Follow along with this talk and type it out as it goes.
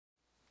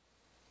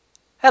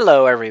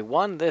Hello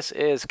everyone, this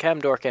is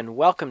ChemDork and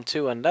welcome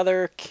to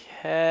another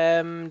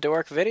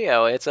ChemDork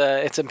video. It's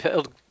a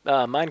build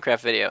Minecraft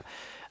video.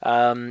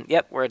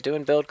 Yep, we're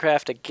doing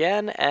Buildcraft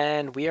again,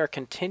 and we are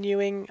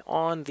continuing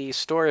on the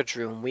storage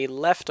room. We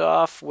left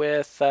off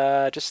with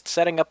just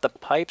setting up the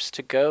pipes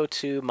to go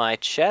to my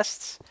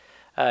chests.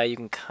 You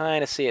can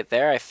kind of see it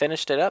there. I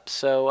finished it up,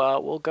 so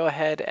we'll go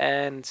ahead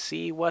and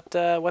see what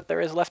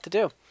there is left to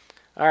do.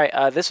 All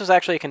right, this was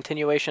actually a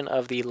continuation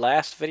of the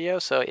last video,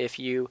 so if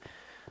you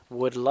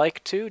would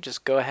like to,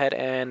 just go ahead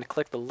and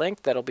click the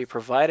link that'll be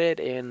provided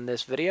in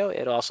this video.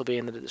 It'll also be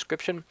in the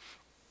description.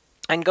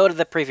 And go to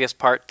the previous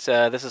part.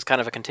 This is kind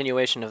of a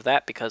continuation of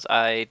that because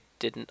I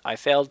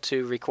failed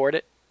to record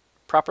it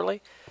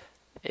properly.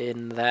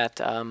 In that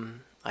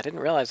I didn't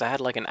realize I had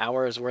like an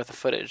hour's worth of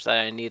footage that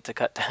I need to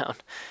cut down.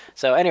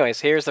 So anyways,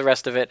 here's the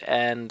rest of it,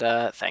 and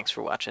thanks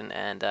for watching,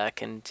 and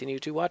continue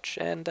to watch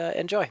and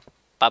enjoy.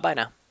 Bye-bye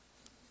now.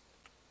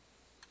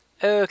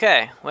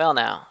 Okay, well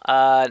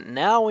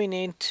now we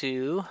need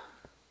to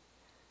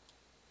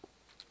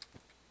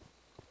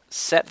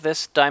set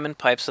this diamond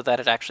pipe so that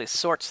it actually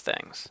sorts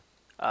things.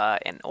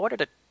 In order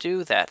to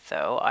do that,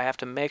 though, I have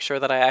to make sure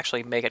that I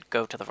actually make it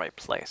go to the right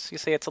place. You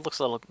see, it looks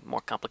a little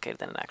more complicated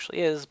than it actually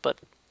is, but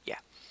yeah.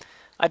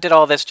 I did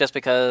all this just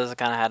because I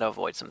kind of had to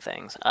avoid some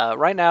things.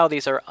 Right now,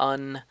 these are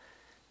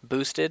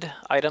unboosted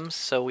items,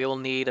 so we will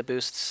need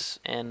boosts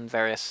in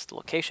various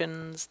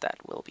locations that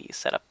will be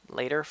set up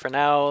later. For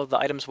now, the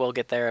items will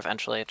get there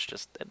eventually.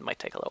 It might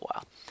take a little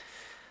while.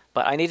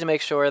 But I need to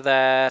make sure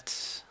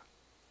that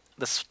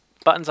the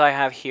buttons I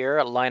have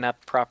here line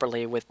up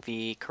properly with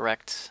the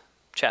correct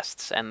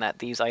chests, and that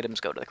these items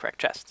go to the correct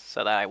chests,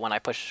 so that when I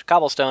push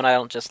cobblestone, I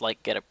don't just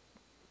like get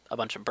a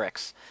bunch of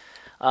bricks.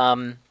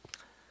 So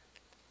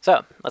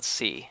let's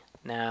see.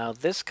 Now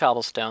this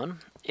cobblestone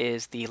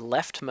is the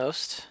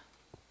leftmost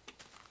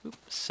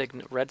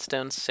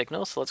redstone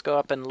signal. So let's go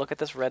up and look at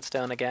this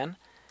redstone again,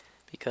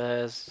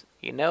 because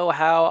you know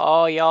how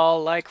all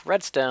y'all like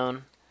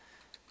redstone.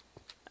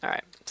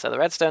 Alright, so the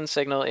redstone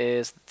signal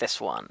is this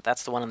one.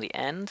 That's the one on the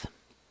end.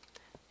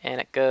 And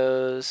it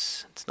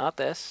goes, it's not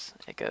this,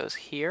 it goes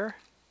here.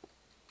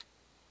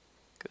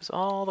 Goes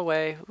all the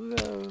way,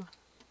 whoa,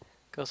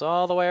 goes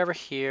all the way over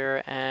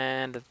here,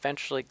 and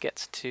eventually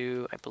gets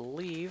to, I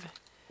believe,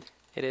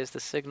 it is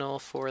the signal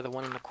for the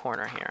one in the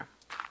corner here.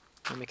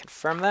 Let me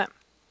confirm that.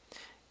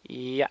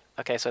 Yeah,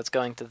 okay, so it's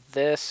going to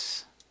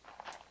this.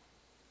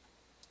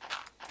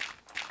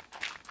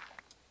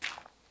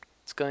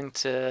 It's going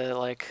to,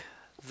 like,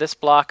 this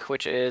block,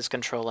 which is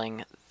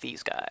controlling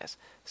these guys.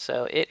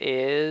 So it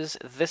is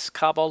this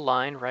cobble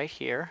line right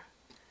here,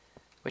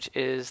 which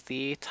is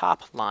the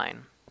top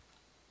line.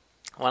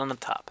 One on the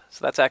top.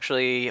 So that's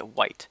actually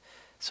white.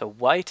 So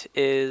white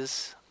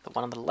is the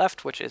one on the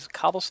left, which is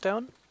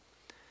cobblestone.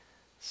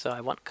 So I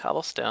want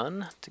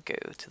cobblestone to go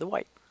to the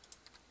white.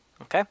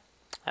 Okay,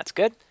 that's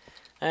good.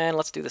 And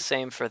let's do the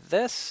same for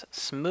this.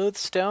 Smooth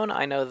stone,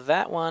 I know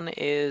that one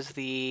is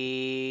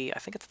the, I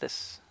think it's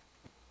this,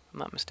 I'm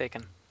not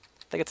mistaken.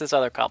 I think it's this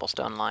other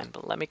cobblestone line,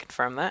 but let me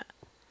confirm that.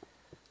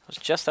 I was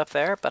just up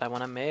there, but I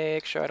want to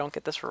make sure I don't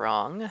get this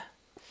wrong.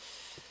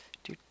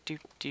 I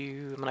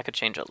mean, I could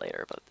change it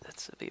later, but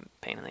it's a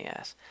pain in the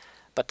ass.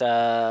 But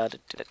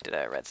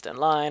redstone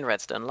line,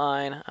 redstone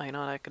line. Oh, you know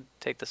what? I could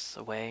take this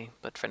away,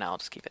 but for now I'll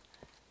just keep it.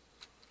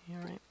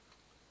 All right.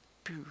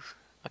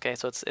 Okay,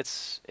 so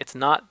it's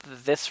not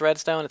this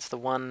redstone. It's the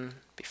one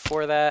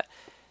before that,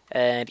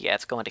 and yeah,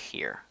 it's going to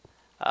here.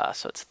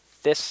 So it's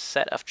this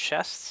set of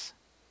chests,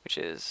 which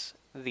is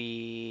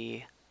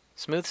the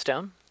smooth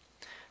stone.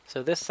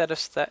 So this set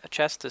of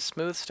chests is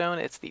smooth stone.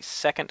 It's the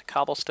second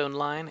cobblestone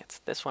line. It's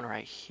this one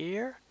right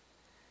here.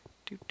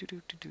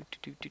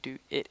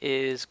 It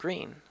is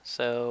green.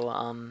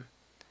 So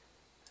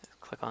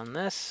click on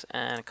this,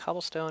 and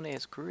cobblestone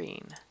is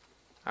green.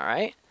 All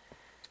right.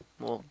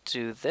 We'll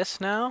do this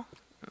now.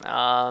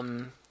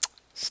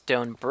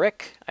 Stone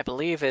brick, I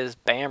believe, is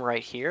bam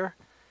right here.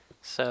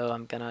 So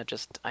I'm gonna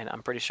just,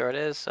 I'm pretty sure it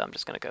is. So I'm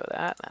just gonna go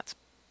that. That's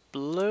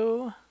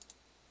blue.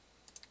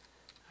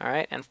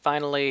 Alright, and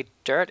finally,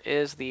 dirt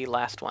is the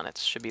last one. It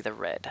should be the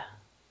red.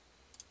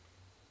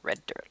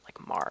 Red dirt,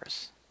 like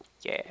Mars.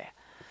 Yeah.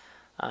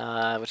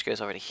 Which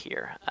goes over to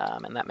here.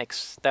 And that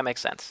makes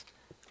sense.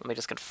 Let me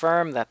just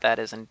confirm that that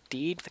is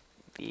indeed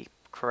the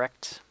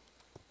correct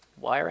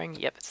wiring.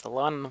 Yep, it's the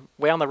one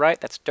way on the right.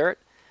 That's dirt.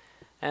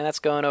 And that's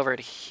going over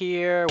to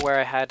here, where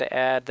I had to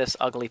add this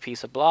ugly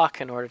piece of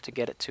block in order to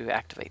get it to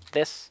activate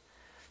this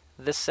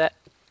set.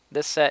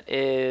 This set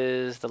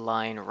is the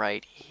line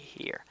right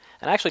here.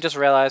 And I actually just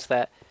realized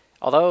that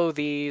although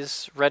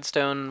these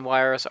redstone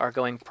wires are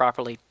going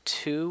properly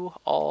to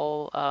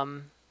all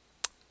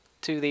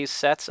to these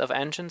sets of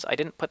engines, I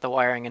didn't put the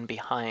wiring in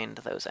behind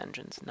those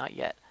engines, not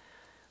yet.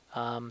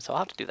 So I'll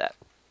have to do that.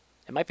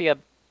 It might be a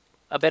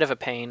bit of a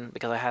pain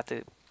because I have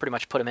to pretty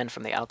much put them in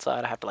from the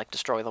outside. I have to like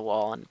destroy the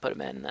wall and put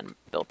them in and then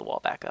build the wall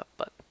back up,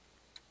 but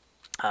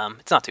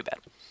it's not too bad.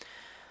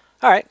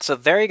 All right, so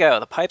there you go.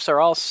 The pipes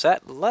are all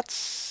set.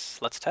 Let's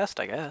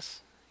test, I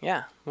guess.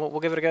 Yeah,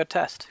 we'll give it a go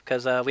test,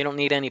 because we don't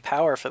need any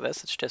power for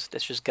this. It's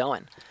just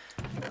going.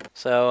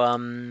 So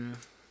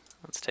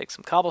let's take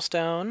some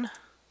cobblestone.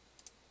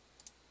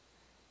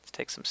 Let's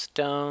take some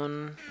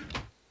stone.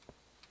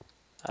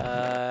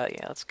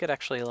 Yeah, let's get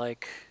actually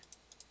like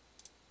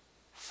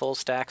full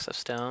stacks of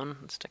stone.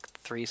 Let's take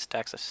 3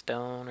 stacks of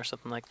stone or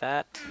something like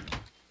that.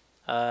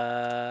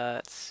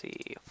 Let's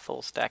see,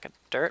 full stack of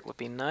dirt would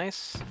be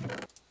nice.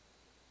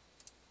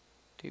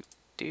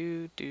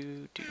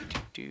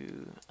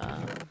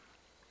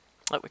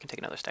 Oh, we can take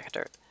another stack of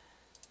dirt.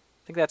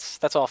 I think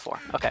that's all 4.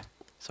 Okay,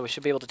 so we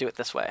should be able to do it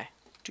this way.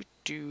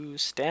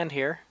 Stand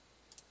here,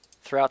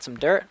 throw out some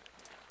dirt,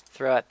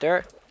 throw out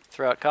dirt,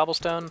 throw out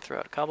cobblestone, throw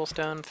out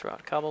cobblestone, throw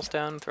out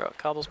cobblestone, throw out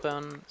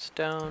cobblestone,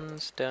 stone,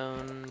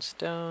 stone,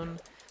 stone,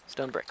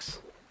 stone bricks.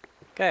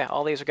 Okay,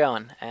 all these are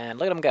going, and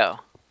look at them go.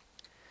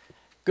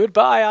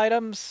 Goodbye,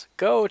 items.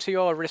 Go to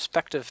your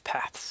respective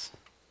paths.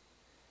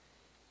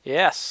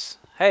 Yes.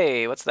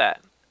 Hey, what's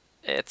that?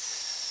 It's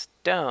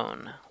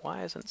stone.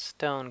 Why isn't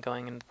stone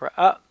going in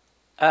the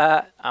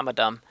I'm a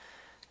dumb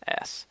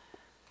ass.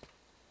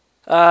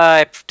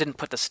 I didn't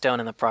put the stone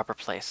in the proper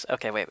place.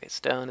 Okay, wait.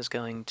 Stone is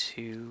going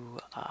to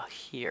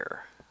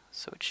here.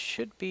 So it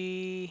should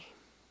be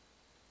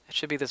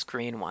this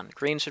green one.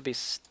 Green should be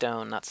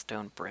stone, not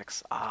stone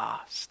bricks.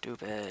 Ah,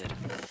 stupid.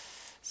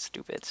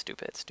 Stupid.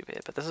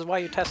 But this is why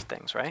you test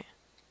things, right?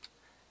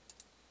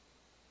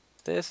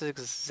 This is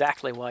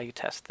exactly why you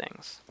test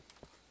things.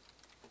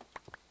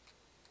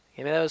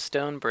 Give me those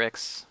stone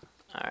bricks.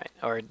 Alright,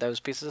 or those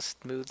pieces of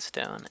smooth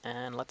stone,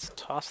 and let's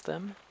toss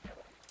them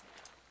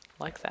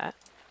like that.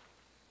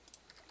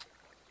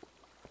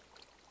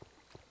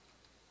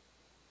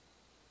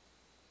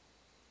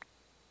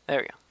 There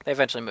we go. They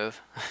eventually move.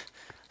 I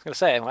was going to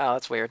say, wow,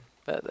 that's weird.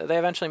 But they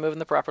eventually move in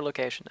the proper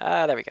location.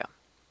 Ah, there we go.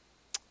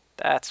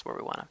 That's where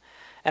we want them.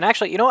 And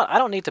actually, you know what? I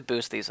don't need to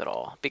boost these at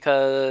all,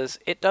 because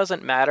it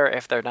doesn't matter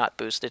if they're not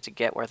boosted to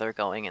get where they're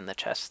going in the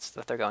chests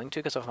that they're going to,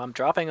 because if I'm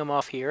dropping them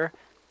off here,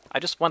 I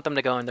just want them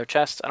to go in their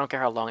chests. I don't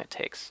care how long it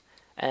takes.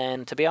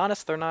 And to be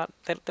honest, they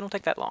don't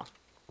take that long.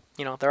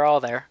 You know, they're all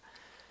there.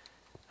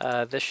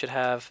 This should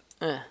have...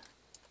 damn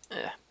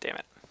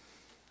it.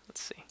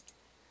 Let's see.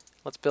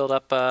 Let's build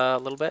up a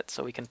little bit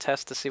so we can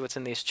test to see what's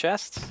in these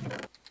chests.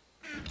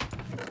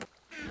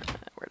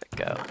 Where'd it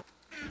go?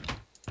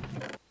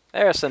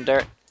 There's some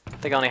dirt. I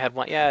think I only had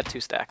one. Yeah, I had 2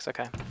 stacks.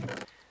 Okay.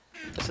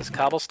 This is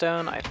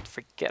cobblestone. I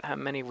forget how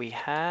many we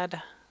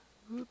had.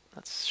 Oop,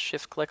 let's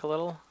shift click a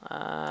little.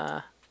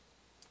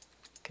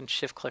 Can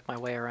shift click my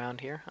way around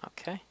here.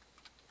 Okay.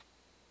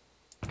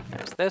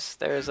 There's this.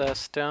 There's a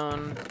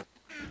stone.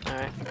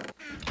 Alright.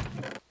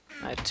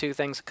 I had 2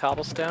 things of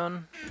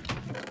cobblestone.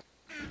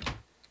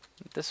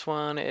 This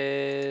one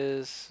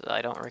is...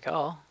 I don't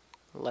recall.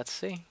 Let's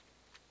see.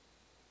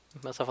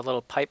 Make myself a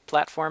little pipe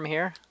platform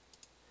here.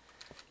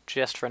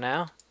 Just for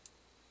now.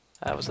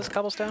 Was this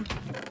cobblestone?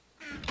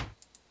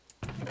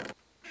 I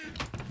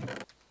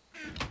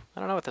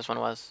don't know what this one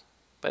was,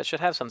 but it should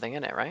have something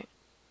in it, right?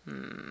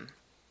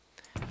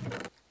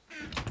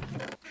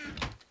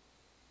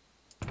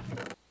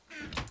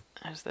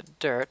 There's the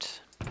dirt.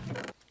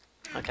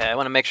 Okay, I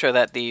want to make sure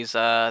that these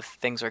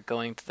things are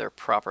going to their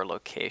proper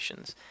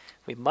locations.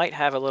 We might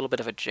have a little bit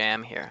of a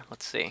jam here.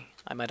 Let's see.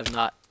 I might have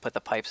not put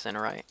the pipes in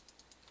right.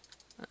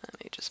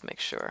 Let me just make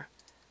sure.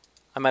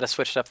 I might have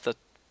switched up the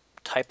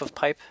type of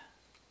pipe.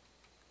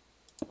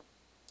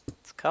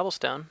 It's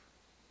cobblestone.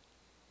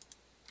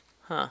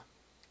 Huh.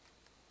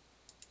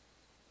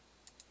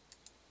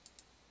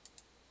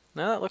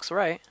 No, that looks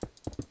right.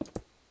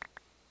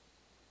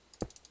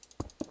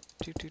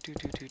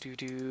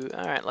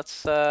 Alright,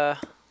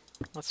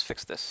 let's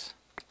fix this.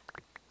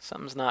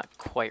 Something's not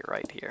quite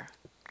right here.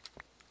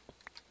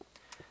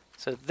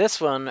 So this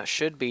one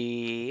should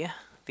be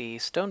the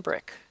stone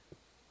brick.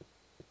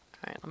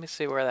 Alright, let me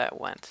see where that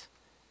went.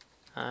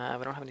 We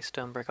don't have any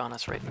stone brick on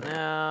us right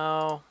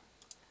now.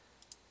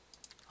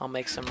 I'll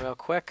make some real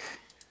quick.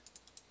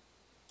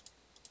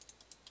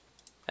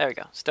 There we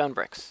go, stone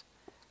bricks.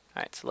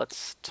 Alright, so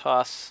let's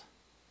toss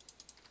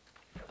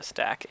a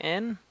stack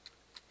in.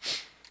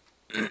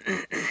 And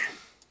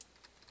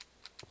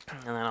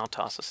then I'll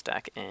toss a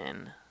stack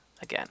in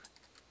again.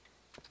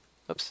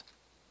 Oops.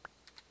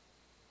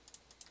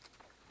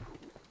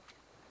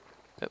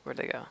 Oh, where'd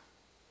they go?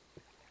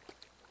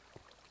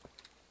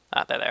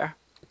 Ah, they're there.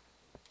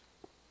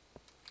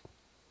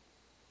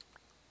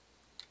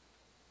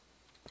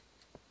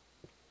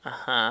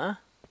 Uh-huh.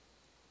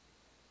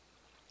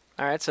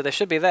 Alright, so they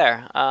should be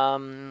there.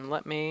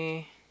 Let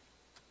me...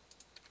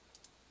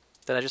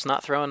 Did I just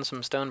not throw in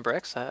some stone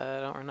bricks? I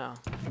don't know.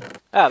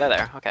 Oh, they're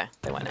there. Okay,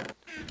 they went in.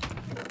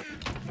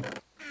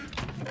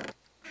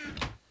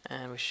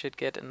 And we should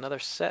get another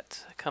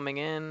set coming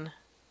in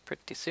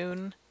pretty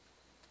soon.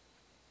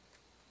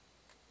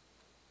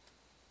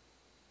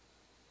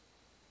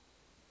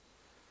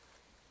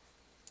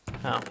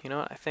 Oh, you know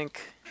what? I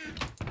think...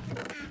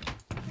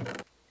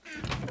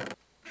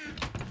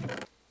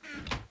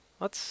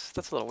 That's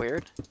a little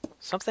weird.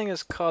 Something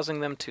is causing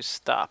them to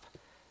stop.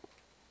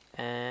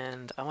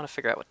 And I want to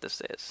figure out what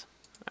this is.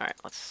 All right,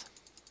 let's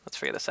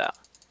figure this out.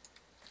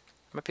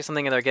 There might be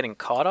something they're getting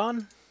caught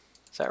on.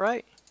 Is that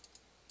right?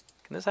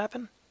 Can this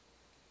happen?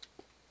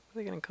 What are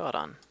they getting caught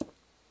on?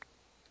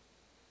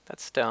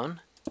 That's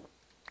stone.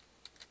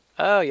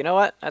 Oh, you know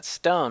what? That's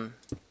stone.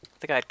 I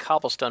think I had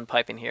cobblestone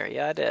pipe in here.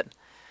 Yeah, I did.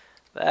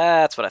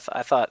 That's what I thought.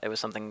 I thought it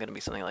was going to be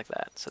something like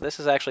that. So this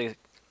is actually...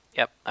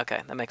 Yep,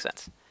 okay, that makes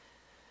sense.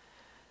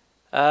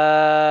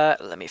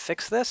 Let me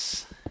fix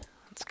this.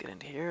 Let's get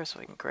into here so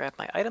I can grab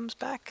my items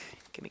back.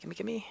 Gimme, gimme,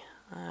 gimme.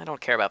 I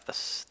don't care about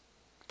this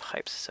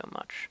pipes so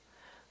much.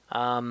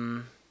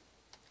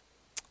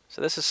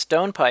 So this is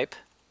stone pipe,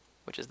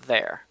 which is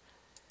there.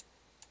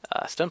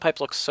 Stone pipe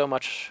looks so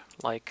much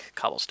like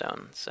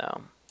cobblestone,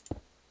 so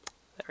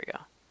there we go.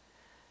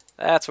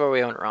 That's where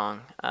we went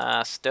wrong.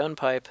 Stone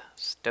pipe,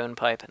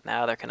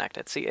 now they're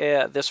connected. See,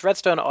 this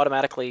redstone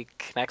automatically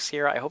connects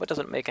here. I hope it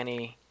doesn't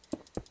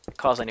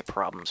cause any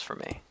problems for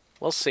me.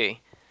 We'll see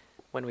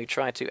when we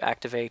try to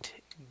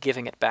activate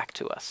giving it back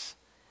to us.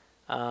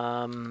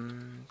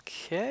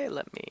 Okay,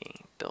 let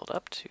me build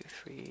up. 2,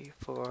 3,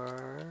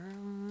 4.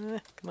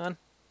 Come on.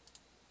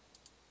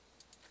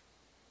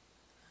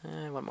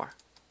 One more.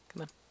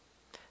 Come on.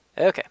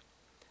 Okay.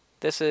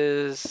 This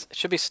is... It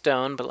should be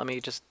stone, but let me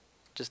just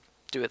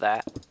do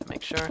that.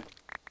 Make sure.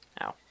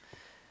 Ow.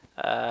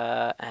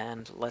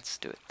 And let's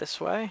do it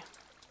this way.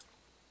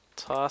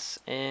 Toss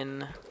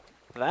in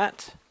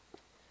that.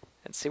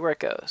 And see where it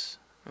goes.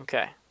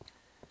 Okay.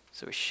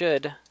 So we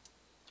should...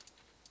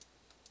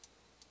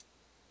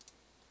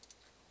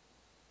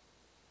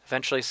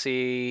 eventually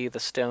see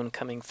the stone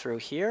coming through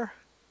here.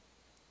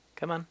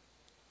 Come on.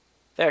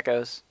 There it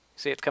goes.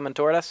 See it coming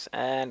toward us,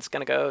 and it's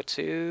going to go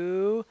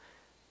to...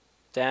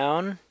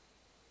 down,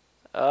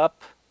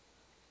 up.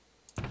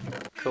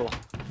 Cool.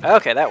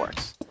 Okay, that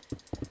works.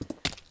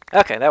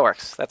 Okay, that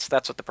works. That's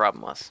what the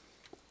problem was.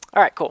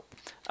 All right, cool.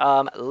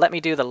 Let me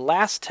do the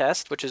last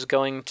test, which is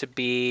going to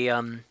be...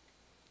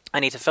 I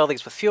need to fill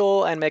these with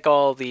fuel and make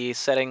all the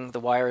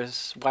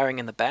wiring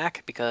in the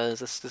back, because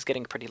this is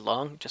getting pretty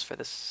long just for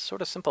this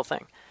sort of simple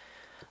thing.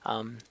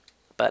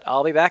 But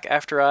I'll be back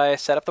after I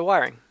set up the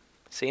wiring.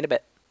 See you in a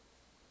bit.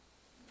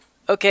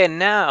 Okay,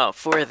 now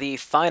for the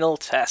final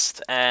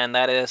test, and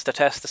that is to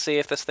test to see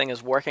if this thing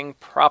is working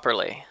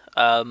properly.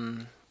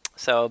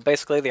 So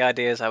basically the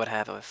idea is I would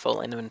have a full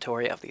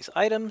inventory of these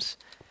items.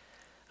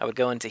 I would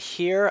go into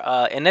here.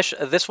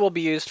 This will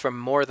be used for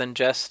more than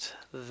just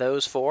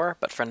those 4,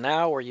 but for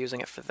now we're using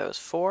it for those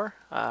 4.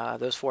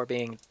 Those 4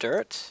 being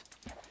dirt.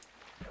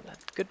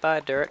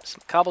 Goodbye dirt.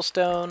 Some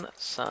cobblestone,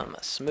 some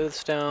smooth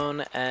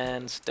stone,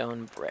 and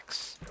stone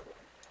bricks.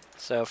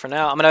 So for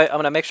now, I'm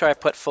gonna make sure I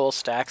put full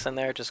stacks in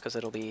there, just because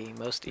it'll be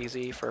most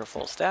easy for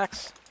full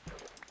stacks.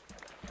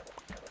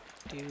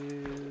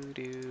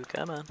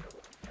 Come on.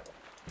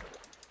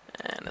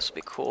 And this will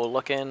be cool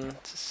looking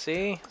to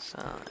see.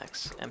 So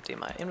let's empty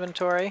my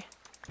inventory.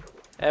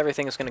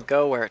 Everything is going to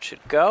go where it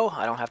should go.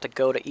 I don't have to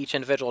go to each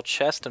individual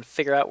chest and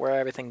figure out where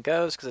everything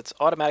goes, because it's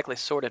automatically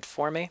sorted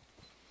for me.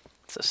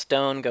 So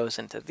stone goes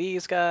into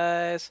these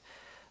guys.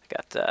 I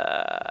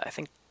got, I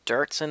think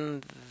dirt's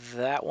in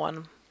that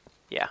one.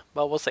 Yeah,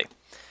 well, we'll see.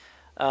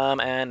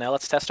 And now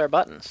let's test our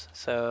buttons.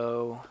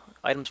 So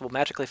items will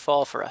magically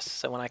fall for us.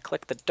 So when I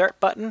click the dirt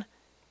button,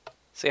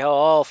 see how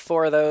all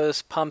 4 of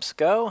those pumps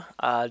go?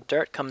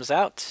 Dirt comes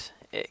out.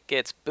 It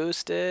gets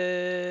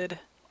boosted.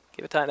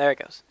 Give it time. There it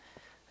goes.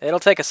 It'll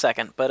take a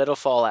second, but it'll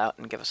fall out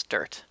and give us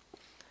dirt.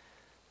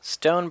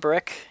 Stone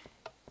brick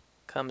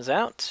comes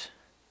out.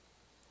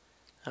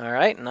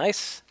 Alright,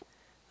 nice.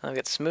 I'll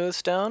get smooth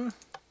stone.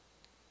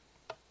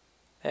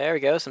 There we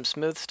go, some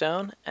smooth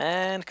stone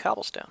and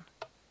cobblestone.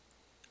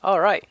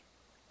 Alright,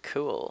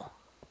 cool.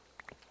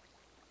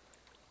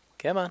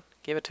 Come on,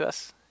 give it to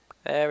us.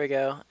 There we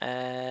go,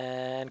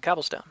 and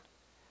cobblestone.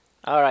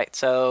 Alright,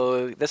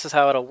 so this is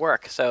how it'll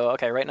work. So,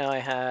 okay, right now I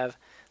have...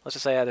 Let's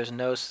just say there's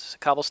no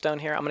cobblestone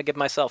here. I'm going to give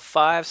myself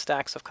 5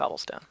 stacks of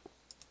cobblestone.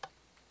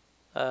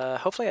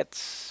 Hopefully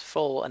it's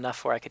full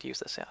enough where I could use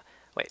this. Yeah.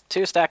 Wait,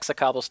 2 stacks of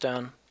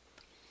cobblestone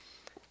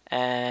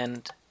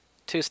and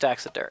 2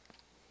 stacks of dirt.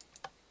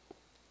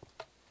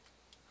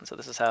 And so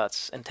this is how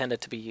it's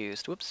intended to be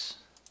used. Whoops.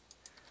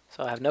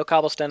 So I have no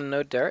cobblestone and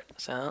no dirt.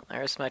 So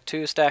there's my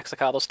 2 stacks of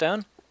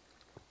cobblestone.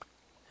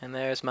 And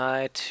there's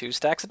my 2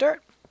 stacks of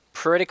dirt.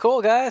 Pretty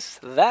cool,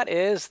 guys. That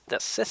is the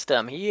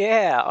system.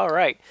 Yeah, all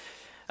right.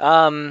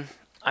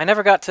 I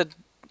never got to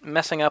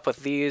messing up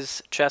with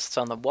these chests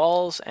on the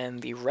walls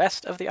and the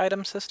rest of the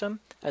item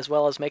system, as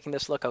well as making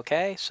this look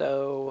okay,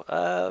 so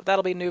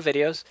that'll be new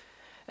videos.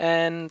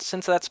 And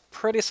since that's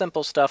pretty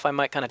simple stuff, I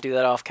might kind of do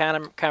that off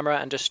camera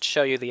and just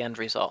show you the end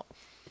result.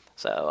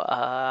 So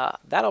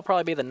that'll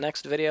probably be the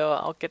next video.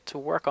 I'll get to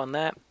work on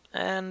that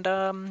and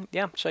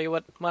yeah, show you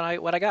what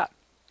I got.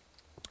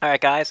 Alright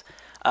guys,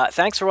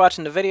 thanks for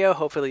watching the video.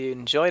 Hopefully you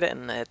enjoyed it,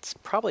 and it's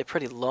probably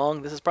pretty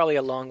long. This is probably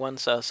a long one,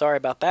 so sorry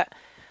about that.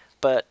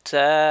 But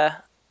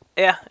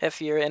yeah,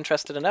 if you're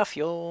interested enough,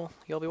 you'll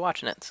be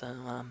watching it.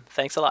 So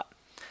thanks a lot.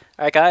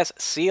 Alright guys,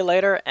 see you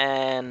later,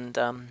 and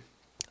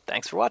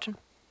thanks for watching.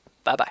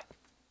 Bye-bye.